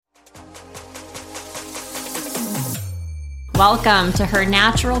Welcome to Her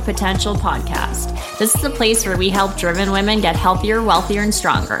Natural Potential podcast. This is a place where we help driven women get healthier, wealthier, and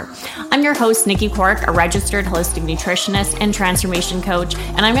stronger. I'm your host, Nikki Cork, a registered holistic nutritionist and transformation coach,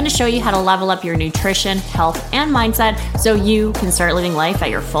 and I'm going to show you how to level up your nutrition, health, and mindset so you can start living life at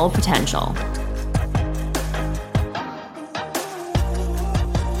your full potential.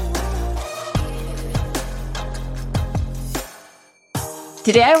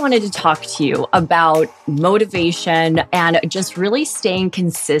 Today, I wanted to talk to you about motivation and just really staying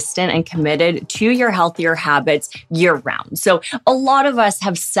consistent and committed to your healthier habits year round. So a lot of us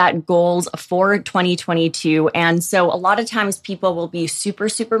have set goals for 2022. And so a lot of times people will be super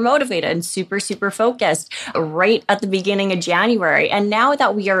motivated and super focused right at the beginning of January. And now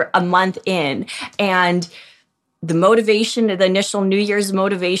that we are a month in and the motivation, the initial New Year's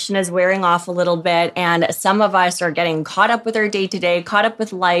motivation is wearing off a little bit. And some of us are getting caught up with our day-to-day, caught up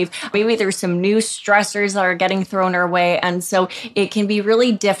with life. Maybe there's some new stressors that are getting thrown our way. And so it can be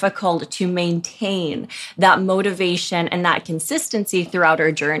really difficult to maintain that motivation and that consistency throughout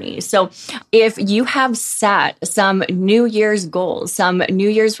our journey. So if you have set some New Year's goals, some New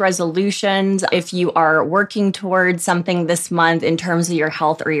Year's resolutions, if you are working towards something this month in terms of your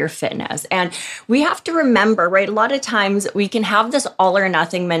health or your fitness, and we have to remember, right? A lot of times we can have this all or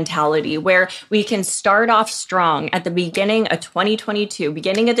nothing mentality where we can start off strong at the beginning of 2022,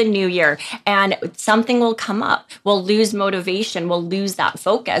 beginning of the new year, and something will come up. We'll lose motivation. We'll lose that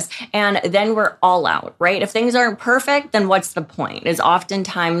focus. And then we're all out, right? If things aren't perfect, then what's the point? Is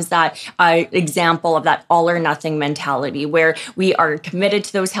oftentimes that example of that all or nothing mentality where we are committed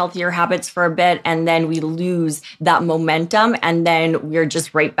to those healthier habits for a bit and then we lose that momentum and then we're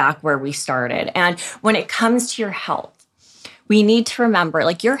just right back where we started. And when it comes to your health, we need to remember,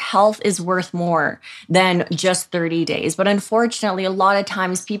 like, your health is worth more than just 30 days. But unfortunately, a lot of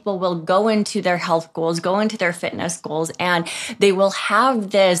times people will go into their health goals, go into their fitness goals, and they will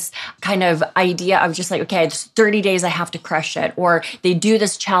have this kind of idea of just like, okay, it's 30 days, I have to crush it. Or they do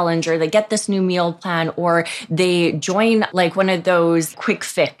this challenge, or they get this new meal plan, or they join like one of those quick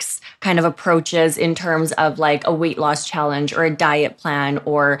fix kind of approaches in terms of like a weight loss challenge or a diet plan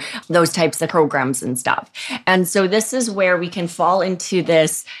or those types of programs and stuff. And so this is where we can fall into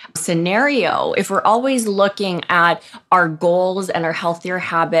this scenario if we're always looking at our goals and our healthier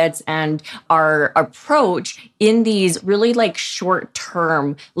habits and our approach in these really like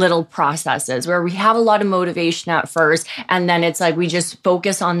short-term little processes where we have a lot of motivation at first and then it's like we just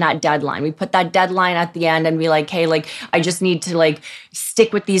focus on that deadline. We put that deadline at the end and be like, hey, like I just need to like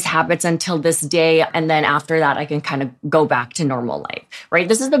stick with these habits until this day. And then after that, I can kind of go back to normal life, right?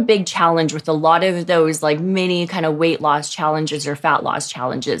 This is the big challenge with a lot of those like mini kind of weight loss challenges or fat loss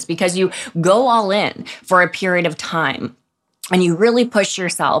challenges, because you go all in for a period of time and you really push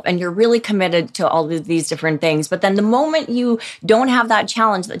yourself and you're really committed to all of these different things. But then the moment you don't have that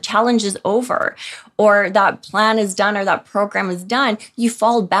challenge, the challenge is over, or that plan is done or that program is done, you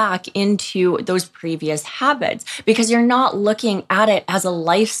fall back into those previous habits because you're not looking at it as a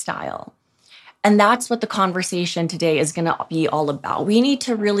lifestyle. And that's what the conversation today is going to be all about. We need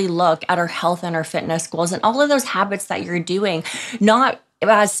to really look at our health and our fitness goals and all of those habits that you're doing, not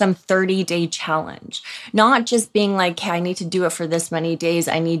as some 30-day challenge, not just being like, hey, I need to do it for this many days.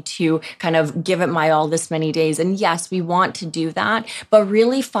 I need to kind of give it my all this many days. And yes, we want to do that, but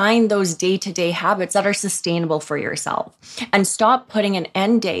really find those day-to-day habits that are sustainable for yourself and stop putting an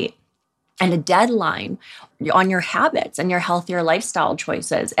end date and a deadline on your habits and your healthier lifestyle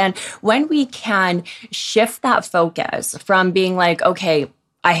choices. And when we can shift that focus from being like, okay,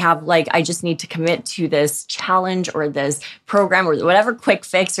 I just need to commit to this challenge or this program or whatever quick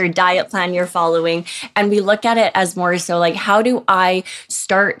fix or diet plan you're following. And we look at it as more so like, how do I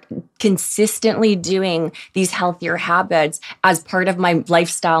start consistently doing these healthier habits as part of my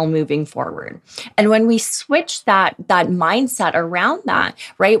lifestyle moving forward? And when we switch that mindset around that,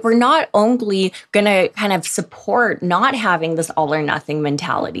 right, we're not only going to kind of support not having this all or nothing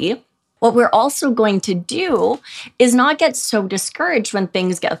mentality. What we're also going to do is not get so discouraged when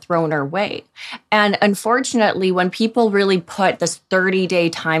things get thrown our way. And unfortunately, when people really put this 30-day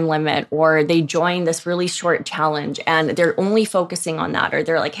time limit or they join this really short challenge and they're only focusing on that, or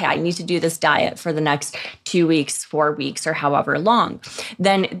they're like, hey, I need to do this diet for the next 2 weeks, 4 weeks, or however long,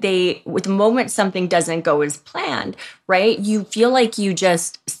 then with the moment something doesn't go as planned, right, you feel like you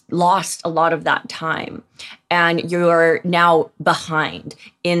just lost a lot of that time. And you're now behind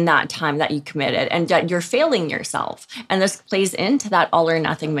in that time that you committed and that you're failing yourself. And this plays into that all or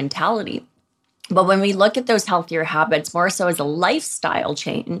nothing mentality. But when we look at those healthier habits more so as a lifestyle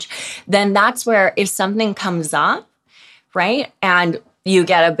change, then that's where if something comes up, right, and you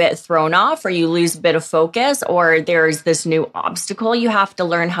get a bit thrown off or you lose a bit of focus or there's this new obstacle you have to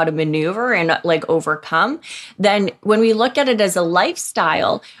learn how to maneuver and like overcome, then when we look at it as a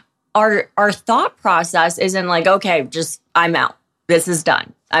lifestyle, our thought process isn't like, okay, just I'm out. This is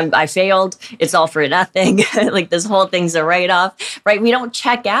done. I failed. It's all for nothing. Like this whole thing's a write-off, right? We don't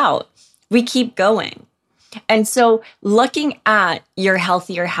check out. We keep going. And so looking at your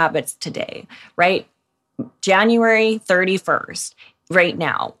healthier habits today, right? January 31st, right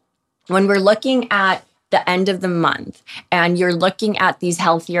now, when we're looking at the end of the month and you're looking at these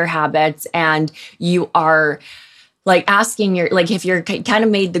healthier habits and you are like asking if you're kind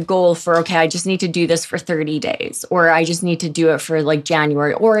of made the goal for, okay, I just need to do this for 30 days, or I just need to do it for like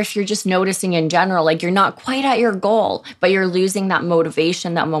January, or if you're just noticing in general, like you're not quite at your goal, but you're losing that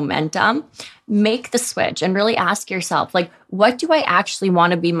motivation, that momentum, make the switch and really ask yourself, like, what do I actually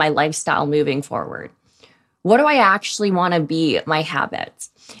want to be my lifestyle moving forward? What do I actually want to be my habits?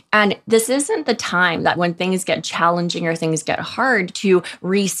 And this isn't the time that when things get challenging or things get hard to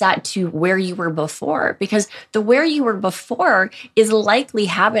reset to where you were before, because the where you were before is likely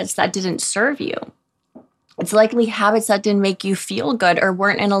habits that didn't serve you. It's likely habits that didn't make you feel good or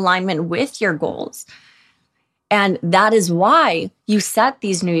weren't in alignment with your goals. And that is why you set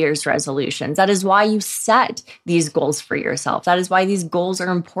these New Year's resolutions. That is why you set these goals for yourself. That is why these goals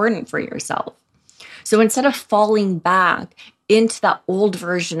are important for yourself. So instead of falling back into that old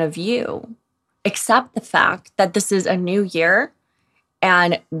version of you, accept the fact that this is a new year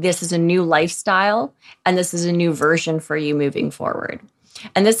and this is a new lifestyle and this is a new version for you moving forward.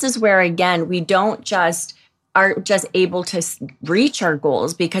 And this is where, again, we don't just aren't just able to reach our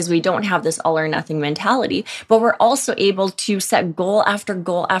goals because we don't have this all or nothing mentality, but we're also able to set goal after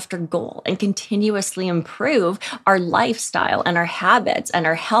goal after goal and continuously improve our lifestyle and our habits and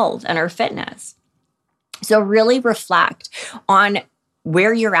our health and our fitness. So really reflect on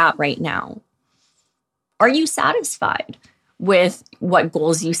where you're at right now. Are you satisfied with what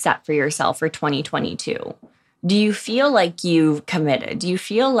goals you set for yourself for 2022? Do you feel like you've committed? Do you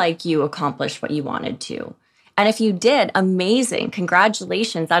feel like you accomplished what you wanted to? And if you did, amazing.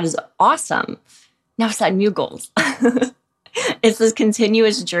 Congratulations. That is awesome. Now set new goals. It's this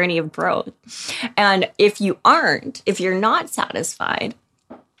continuous journey of growth. And if you're not satisfied,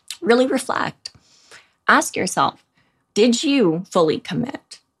 really reflect. Ask yourself, did you fully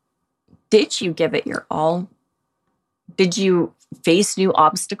commit? Did you give it your all? Did you face new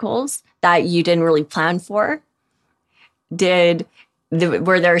obstacles that you didn't really plan for?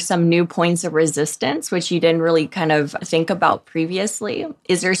 Were there some new points of resistance which you didn't really kind of think about previously?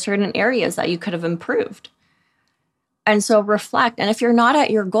 Is there certain areas that you could have improved? And so reflect. And if you're not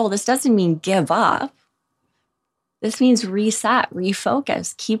at your goal, this doesn't mean give up. This means reset,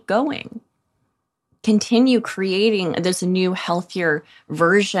 refocus, keep going. Continue creating this new, healthier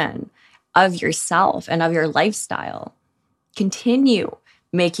version of yourself and of your lifestyle. Continue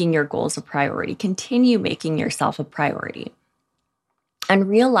making your goals a priority. Continue making yourself a priority. And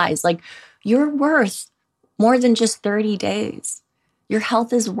realize, like, you're worth more than just 30 days. Your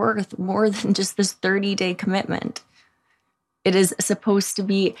health is worth more than just this 30-day commitment. It is supposed to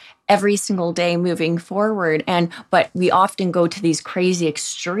be every single day moving forward. But we often go to these crazy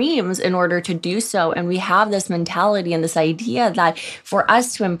extremes in order to do so. And we have this mentality and this idea that for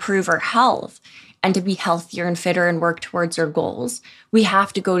us to improve our health and to be healthier and fitter and work towards our goals, we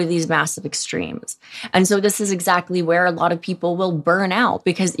have to go to these massive extremes. And so this is exactly where a lot of people will burn out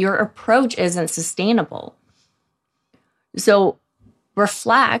because your approach isn't sustainable. So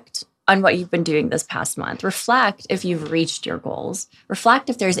reflect on what you've been doing this past month. Reflect if you've reached your goals. Reflect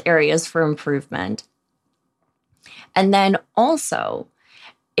if there's areas for improvement. And then also,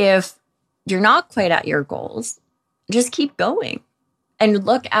 if you're not quite at your goals, just keep going and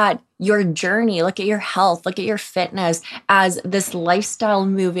look at your journey, look at your health, look at your fitness as this lifestyle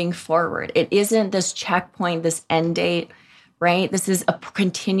moving forward. It isn't this checkpoint, this end date, right? This is a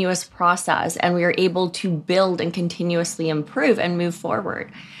continuous process, and we are able to build and continuously improve and move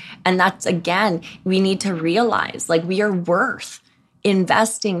forward. And that's, again, we need to realize, like, we are worth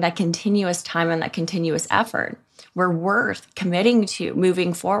investing that continuous time and that continuous effort. We're worth committing to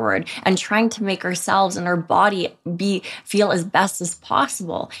moving forward and trying to make ourselves and our body feel as best as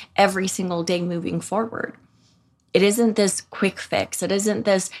possible every single day moving forward. It isn't this quick fix. It isn't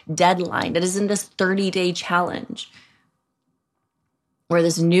this deadline. It isn't this 30-day challenge or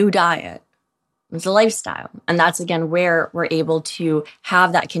this new diet. It's a lifestyle. And that's, again, where we're able to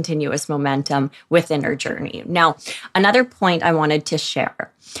have that continuous momentum within our journey. Now, another point I wanted to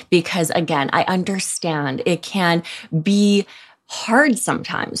share, because, again, I understand it can be hard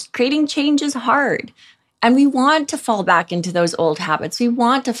sometimes. Creating change is hard. And we want to fall back into those old habits. We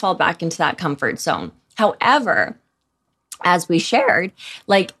want to fall back into that comfort zone. However, as we shared,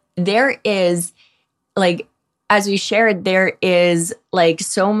 there is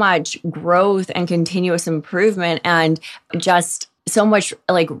so much growth and continuous improvement and just so much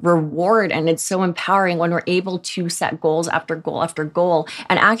reward. And it's so empowering when we're able to set goals after goal after goal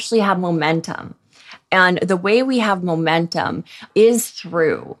and actually have momentum. And the way we have momentum is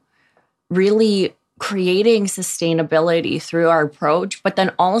through really creating sustainability through our approach, but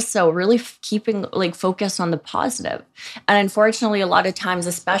then also really keeping focus on the positive. And unfortunately, a lot of times,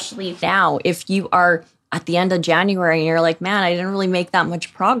 especially now, if you are at the end of January and you're like, man, I didn't really make that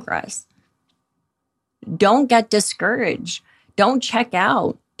much progress, don't get discouraged. Don't check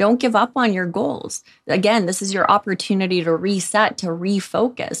out. Don't give up on your goals. Again, this is your opportunity to reset, to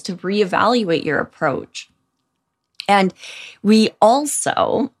refocus, to reevaluate your approach. And we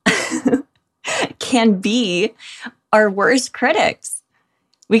also can be our worst critics.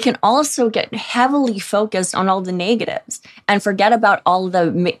 We can also get heavily focused on all the negatives and forget about all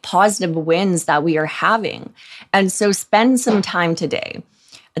the positive wins that we are having. And so spend some time today,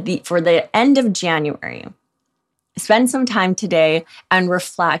 for the end of January, spend some time today and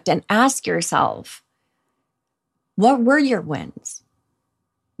reflect and ask yourself, what were your wins?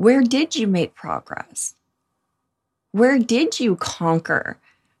 Where did you make progress? Where did you conquer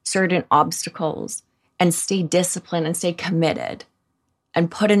certain obstacles and stay disciplined and stay committed and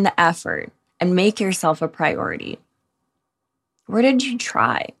put in the effort and make yourself a priority? Where did you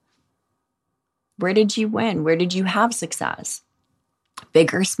try? Where did you win? Where did you have success?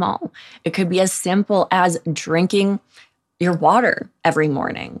 Big or small. It could be as simple as drinking your water every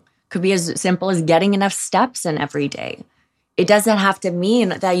morning. It could be as simple as getting enough steps in every day. It doesn't have to mean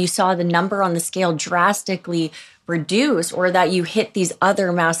that you saw the number on the scale drastically reduce or that you hit these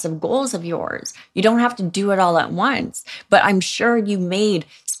other massive goals of yours. You don't have to do it all at once, but I'm sure you made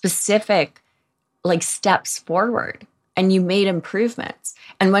specific steps forward and you made improvements.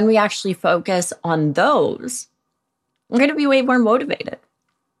 And when we actually focus on those, we're going to be way more motivated.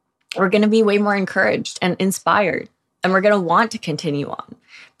 We're going to be way more encouraged and inspired, and we're going to want to continue on.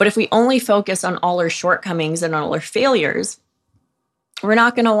 But if we only focus on all our shortcomings and all our failures, we're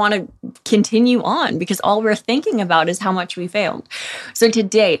not going to want to continue on because all we're thinking about is how much we failed. So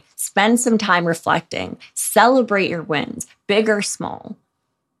today, spend some time reflecting, celebrate your wins, big or small.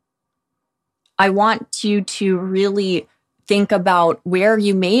 I want you to really think about where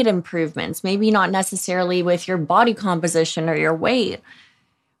you made improvements, maybe not necessarily with your body composition or your weight,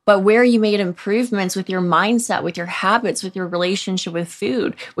 but where you made improvements with your mindset, with your habits, with your relationship with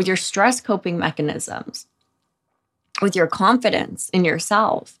food, with your stress coping mechanisms, with your confidence in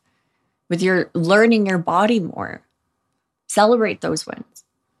yourself, with your learning your body more. Celebrate those wins.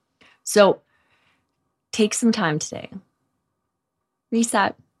 So take some time today.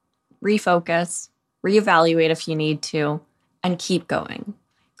 Reset, refocus, reevaluate if you need to, and keep going.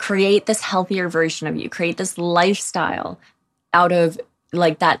 Create this healthier version of you. Create this lifestyle out of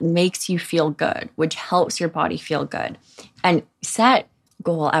that makes you feel good, which helps your body feel good. And set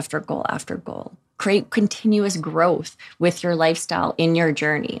goal after goal after goal. Create continuous growth with your lifestyle in your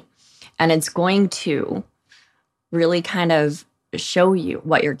journey. And it's going to really kind of show you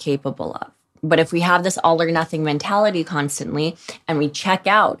what you're capable of. But if we have this all or nothing mentality constantly, and we check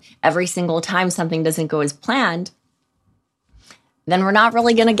out every single time something doesn't go as planned, then we're not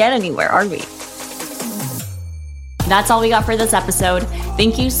really going to get anywhere, are we? That's all we got for this episode.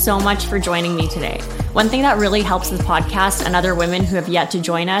 Thank you so much for joining me today. One thing that really helps the podcast and other women who have yet to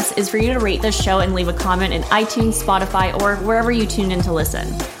join us is for you to rate this show and leave a comment in iTunes, Spotify, or wherever you tune in to listen.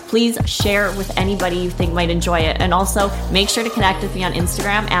 Please share with anybody you think might enjoy it. And also make sure to connect with me on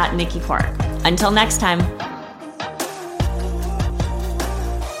Instagram at Nikki Clark. Until next time.